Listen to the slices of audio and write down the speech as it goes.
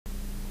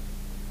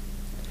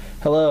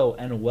Hello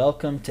and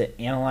welcome to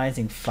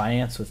Analyzing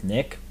Finance with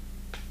Nick.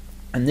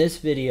 In this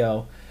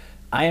video,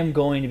 I am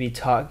going to be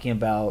talking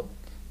about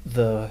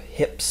the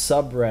hip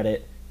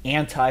subreddit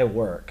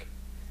anti-work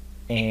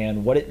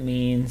and what it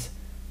means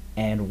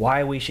and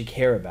why we should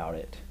care about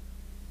it.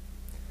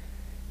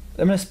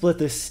 I'm going to split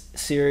this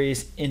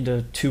series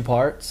into two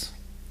parts.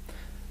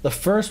 The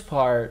first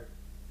part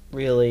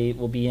really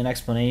will be an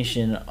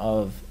explanation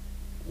of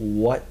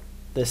what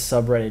this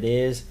subreddit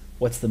is,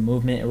 what's the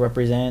movement it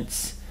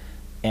represents,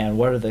 and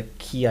what are the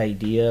key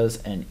ideas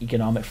and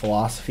economic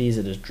philosophies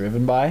it is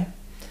driven by.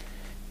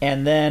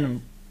 And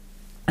then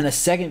in a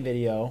second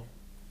video,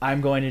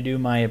 I'm going to do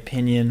my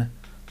opinion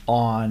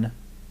on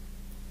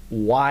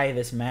why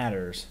this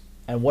matters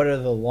and what are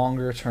the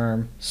longer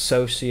term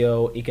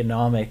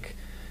socio-economic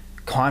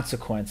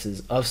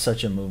consequences of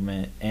such a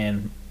movement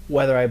and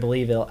whether I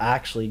believe it'll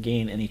actually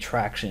gain any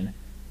traction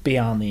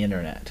beyond the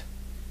internet.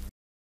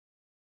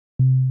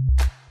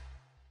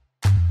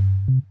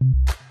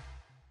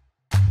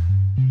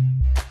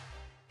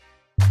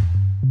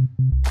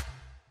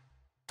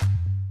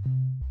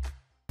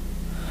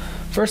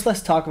 First,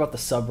 let's talk about the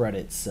subreddit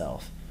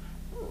itself.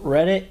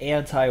 Reddit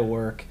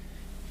anti-work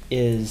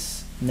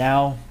is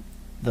now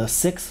the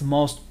 6th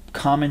most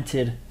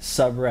commented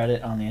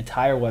subreddit on the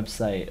entire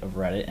website of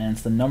Reddit, and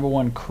it's the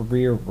 #1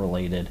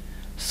 career-related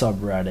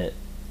subreddit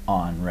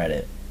on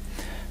Reddit.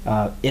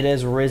 It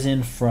has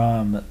risen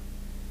from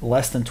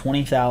less than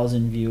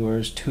 20,000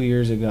 viewers 2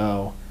 years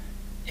ago,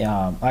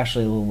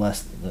 actually a little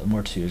less,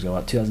 more 2 years ago,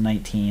 about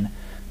 2019,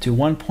 to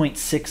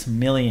 1.6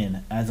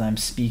 million as I'm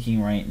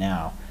speaking right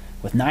now,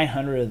 with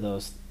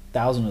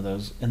 900,000 of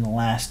those in the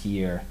last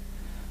year.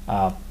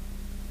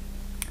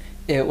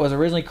 It was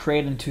originally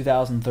created in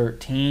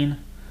 2013.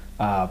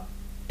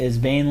 Is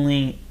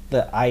mainly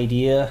the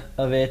idea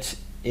of it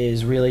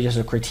is really just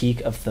a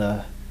critique of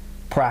the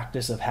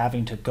practice of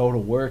having to go to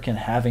work and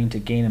having to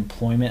gain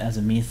employment as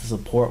a means to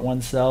support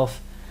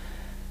oneself.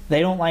 They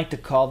don't like to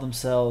call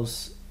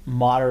themselves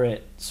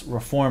moderate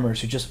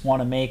reformers who just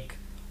want to make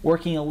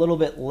working a little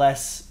bit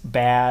less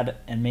bad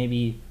and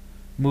maybe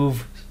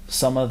move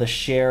some of the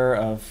share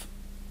of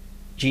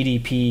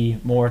GDP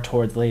more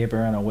towards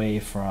labor and away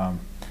from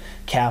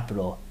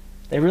capital.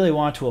 They really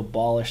want to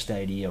abolish the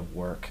idea of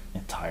work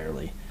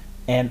entirely.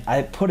 And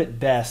I put it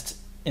best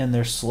in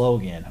their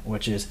slogan,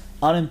 which is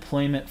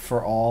unemployment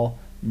for all,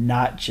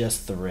 not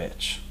just the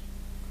rich.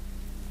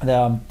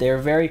 They're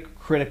very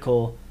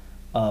critical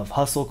of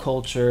hustle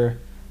culture.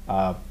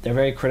 They're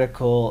very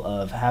critical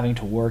of having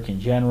to work in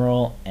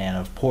general and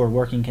of poor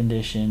working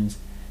conditions,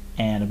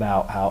 and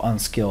about how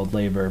unskilled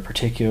labor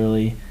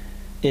particularly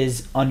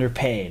is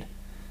underpaid.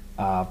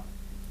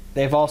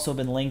 They've also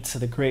been linked to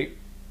the Great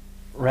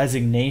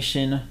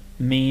Resignation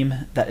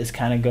meme that is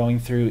kind of going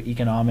through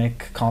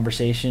economic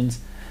conversations.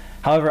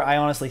 However, I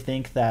honestly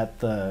think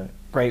that the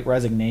Great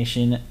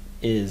Resignation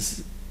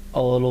is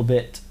a little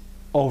bit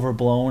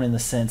overblown in the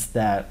sense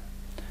that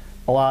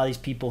a lot of these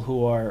people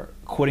who are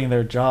quitting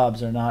their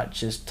jobs are not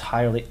just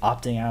entirely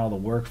opting out of the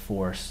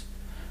workforce.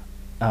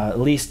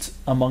 At least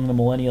among the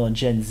millennial and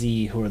Gen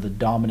Z, who are the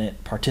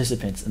dominant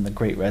participants in the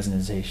Great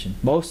Resignation.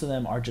 Most of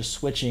them are just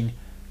switching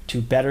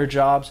to better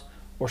jobs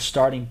or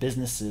starting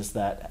businesses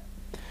that,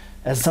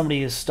 as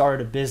somebody who's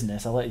started a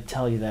business, I'll let you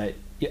tell you that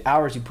the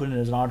hours you put in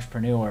as an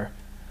entrepreneur,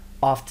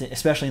 often,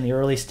 especially in the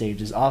early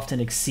stages, often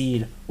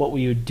exceed what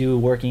we would do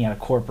working at a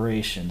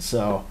corporation.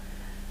 So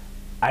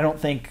I don't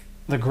think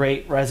the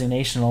Great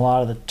Resignation, a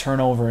lot of the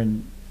turnover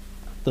in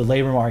the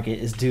labor market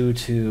is due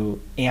to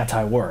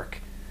anti-work,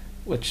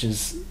 which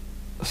is,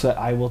 so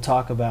I will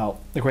talk about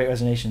the Great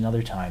Resignation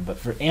another time. But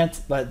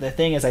but the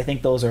thing is, I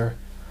think those are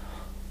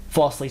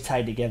falsely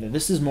tied together.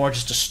 This is more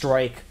just a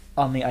strike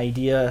on the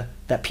idea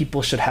that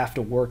people should have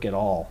to work at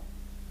all,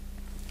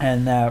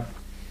 and that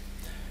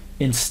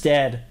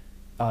instead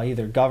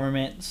either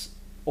governments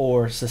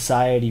or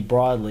society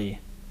broadly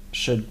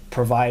should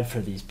provide for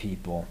these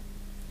people,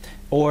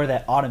 or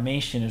that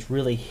automation has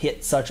really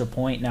hit such a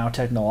point now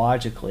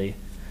technologically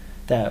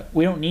that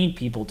we don't need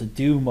people to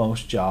do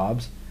most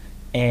jobs,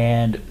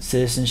 and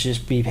citizens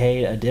should be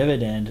paid a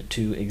dividend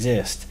to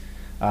exist.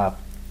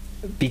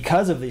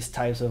 Because of these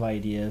types of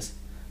ideas,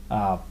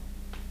 the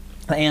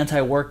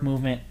anti-work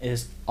movement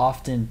is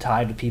often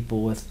tied to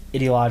people with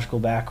ideological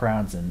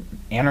backgrounds in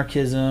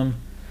anarchism,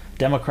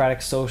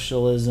 democratic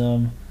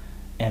socialism,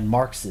 and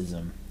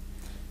Marxism.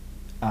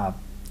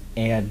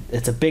 And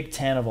it's a big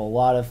tent of a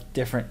lot of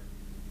different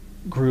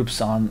groups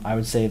on, I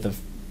would say, the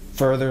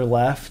further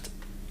left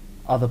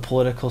of the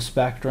political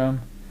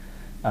spectrum.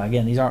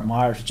 Again, these aren't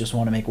moderates who just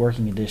want to make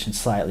working conditions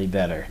slightly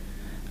better.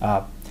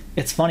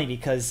 It's funny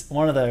because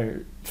one of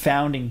the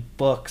founding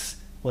books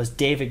was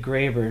David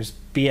Graeber's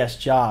BS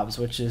Jobs,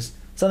 which is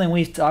something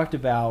we've talked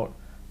about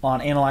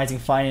on Analyzing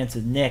Finance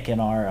with Nick in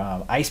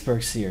our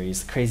Iceberg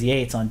series, Crazy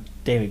Eights on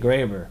David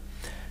Graeber,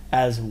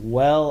 as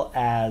well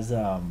as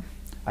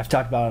I've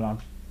talked about it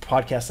on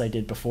podcasts I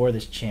did before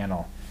this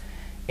channel.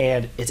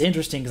 And it's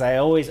interesting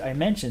because I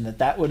mentioned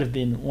that would have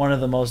been one of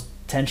the most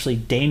potentially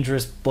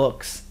dangerous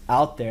books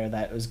out there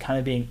that was kind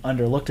of being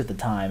underlooked at the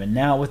time. And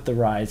now with the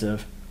rise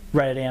of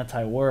Reddit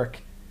anti-work,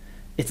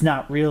 it's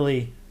not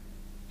really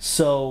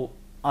so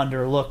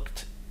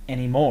underlooked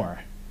anymore,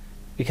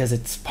 because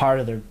it's part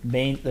of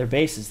their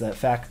basis. That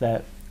fact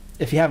that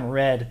if you haven't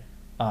read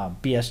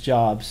BS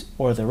Jobs,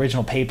 or the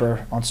original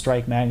paper on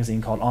Strike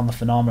magazine called On the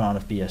Phenomenon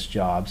of BS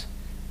Jobs,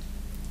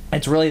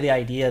 it's really the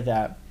idea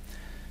that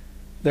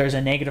there's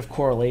a negative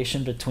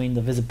correlation between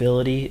the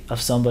visibility of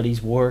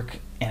somebody's work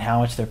and how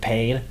much they're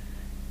paid.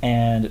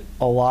 And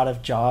a lot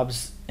of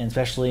jobs, and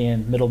especially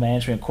in middle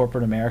management and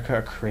corporate America,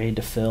 are created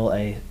to fill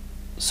a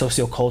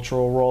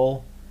socio-cultural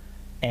role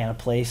and a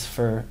place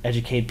for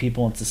educated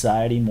people in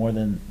society more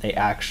than they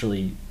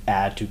actually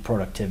add to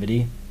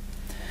productivity.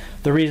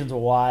 The reasons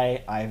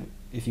why,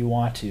 if you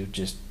want to,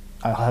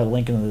 I'll have a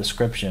link in the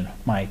description,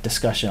 my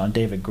discussion on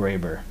David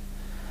Graeber.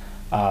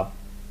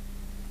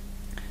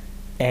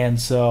 And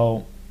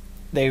so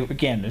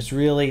there's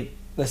really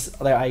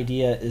their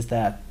idea is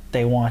that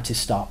they want to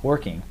stop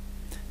working.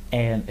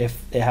 And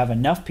if they have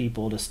enough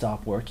people to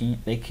stop working,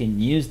 they can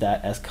use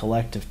that as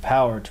collective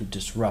power to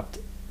disrupt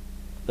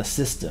the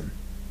system.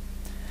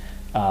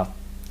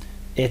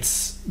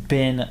 It's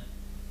been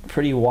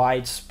pretty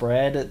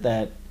widespread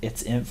that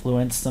it's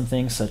influenced some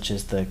things, such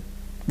as the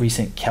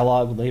recent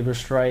Kellogg labor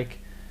strike.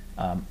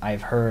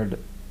 I've heard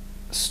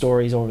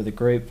stories over the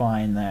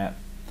grapevine that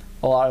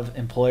a lot of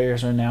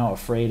employers are now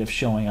afraid of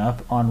showing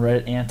up on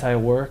Reddit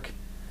anti-work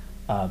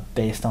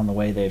based on the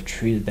way they've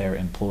treated their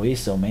employees.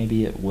 So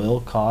maybe it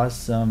will cause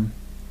some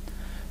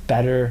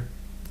better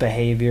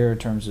behavior in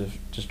terms of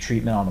just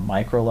treatment on a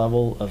micro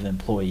level of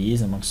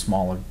employees among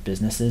smaller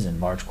businesses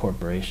and large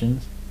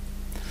corporations.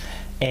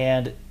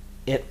 And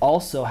it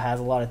also has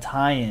a lot of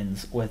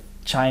tie-ins with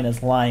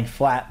China's lying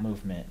flat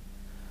movement,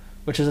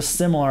 which is a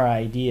similar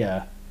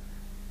idea,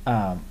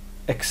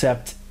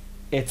 except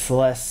it's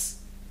less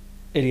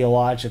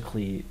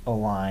ideologically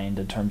aligned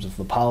in terms of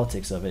the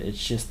politics of it.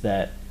 It's just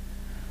that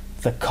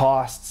the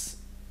costs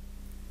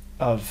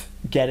of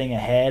getting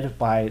ahead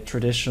by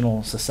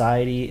traditional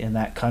society in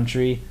that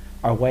country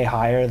are way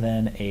higher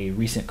than a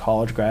recent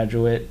college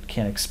graduate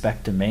can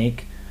expect to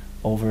make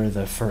over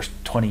the first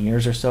 20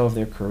 years or so of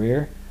their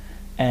career.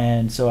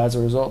 And so as a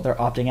result, they're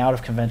opting out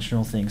of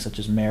conventional things such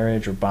as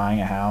marriage or buying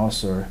a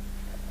house or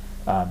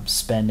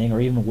spending or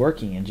even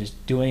working, and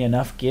just doing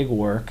enough gig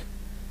work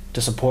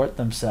to support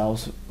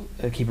themselves,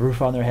 keep a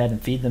roof on their head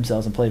and feed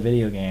themselves and play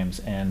video games.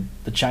 And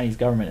the Chinese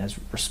government has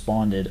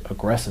responded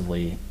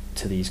aggressively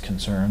to these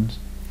concerns.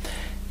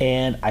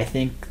 And I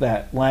think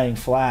that lying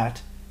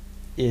flat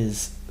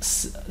is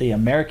the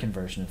American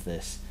version of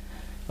this.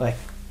 Like,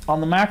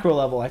 on the macro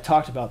level, I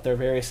talked about their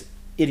various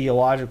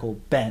ideological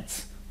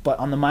bents, but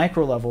on the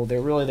micro level,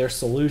 their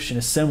solution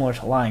is similar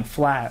to lying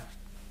flat,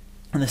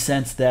 in the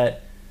sense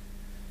that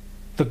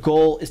the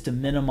goal is to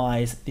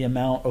minimize the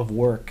amount of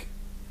work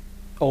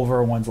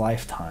over one's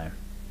lifetime.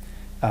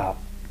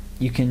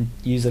 You can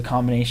use a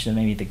combination of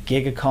maybe the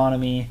gig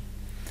economy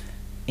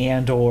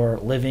and or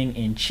living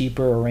in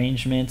cheaper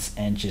arrangements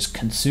and just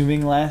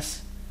consuming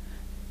less,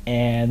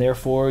 and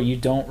therefore you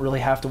don't really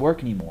have to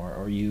work anymore,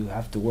 or you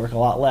have to work a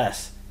lot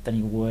less than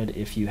you would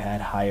if you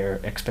had higher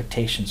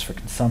expectations for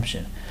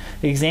consumption.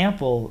 The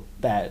example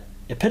that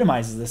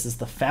epitomizes this is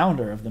the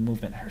founder of the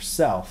movement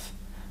herself,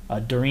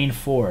 Doreen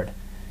Ford.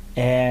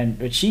 And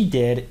what she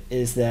did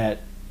is that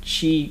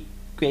she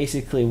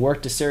basically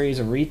worked a series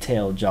of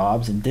retail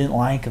jobs and didn't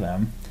like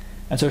them,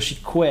 and so she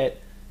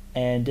quit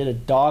and did a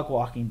dog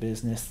walking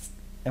business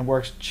and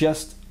works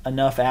just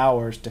enough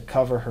hours to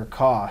cover her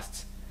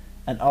costs,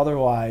 and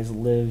otherwise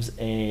lives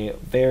a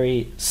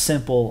very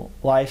simple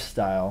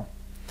lifestyle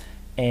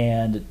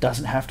and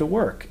doesn't have to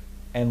work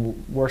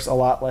and works a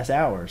lot less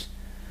hours.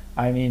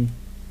 I mean,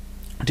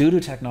 due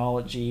to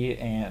technology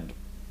and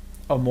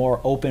a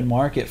more open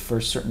market for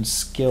certain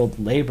skilled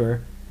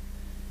labor,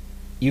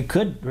 you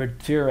could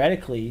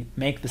theoretically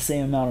make the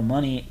same amount of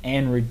money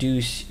and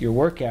reduce your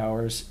work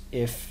hours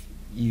if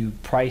you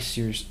price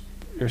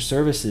your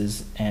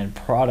services and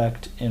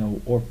product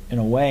in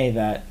a way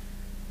that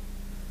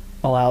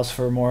allows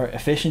for more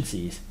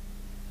efficiencies.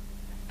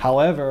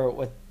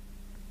 However,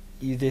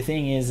 the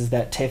thing is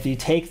that if you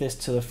take this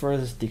to the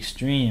furthest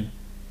extreme,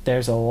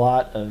 there's a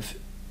lot of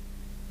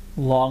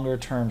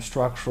longer-term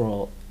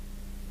structural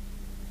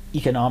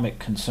economic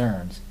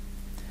concerns.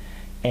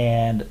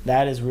 And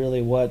that is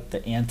really what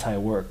the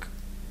anti-work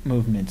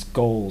movement's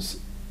goals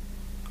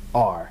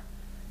are.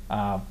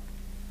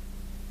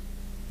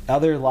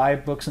 Other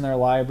books in their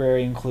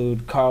library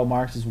include Karl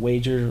Marx's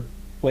Wage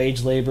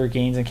Labor,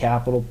 Gains and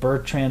Capital,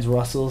 Bertrand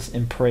Russell's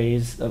In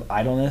Praise of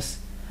Idleness,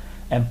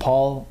 and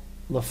Paul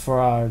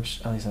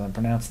Lafarge, at least I'm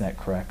pronouncing that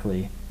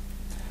correctly,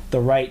 The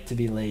Right to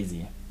be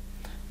Lazy.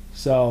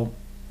 So,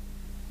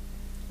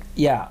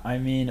 yeah, I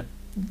mean,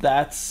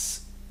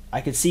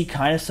 I could see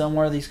kind of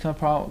somewhere these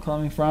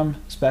coming from,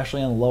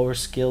 especially on the lower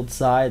skilled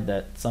side,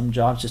 that some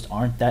jobs just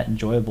aren't that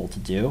enjoyable to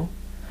do.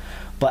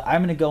 But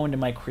I'm going to go into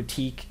my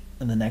critique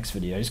in the next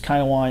video. I just kind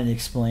of wanted to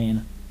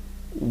explain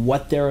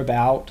what they're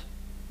about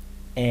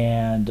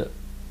and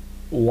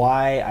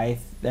why I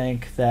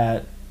think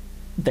that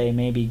they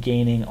may be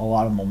gaining a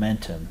lot of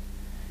momentum.